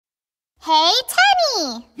Hey,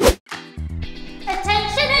 Tenny!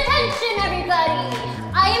 Attention, attention, everybody!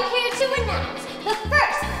 I am here to announce the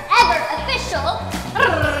first ever official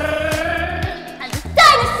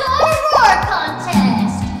Dinosaur Roar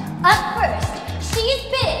Contest! Up first, she's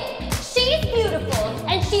big, she's beautiful,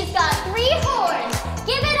 and she's got 3 horns!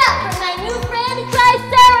 Give it up for my new friend,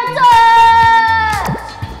 Triceratops!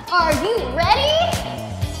 Are you ready?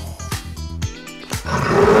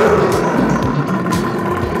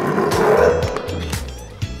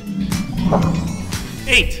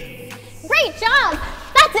 Great job!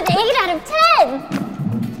 That's an 8 out of 10!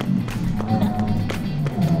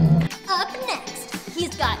 Up next,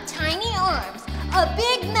 he's got tiny arms, a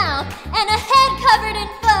big mouth, and a head covered in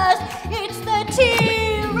fuzz. It's the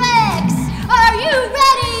T-Rex! Are you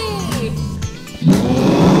ready?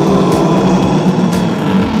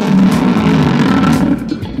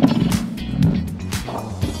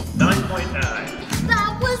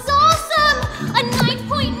 That was awesome! A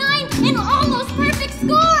 9.9 and almost perfect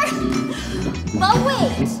score! But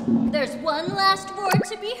wait, there's one last roar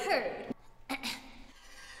to be heard.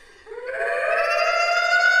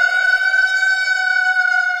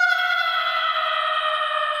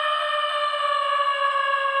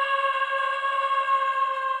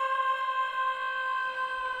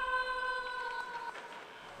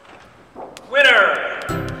 Winner!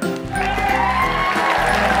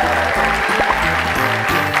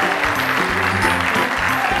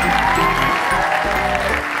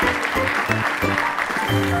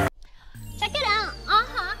 Check it out.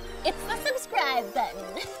 It's the subscribe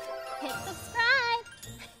button. Hit subscribe.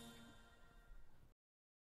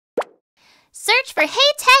 Search for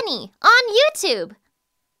Hey Tenny on YouTube.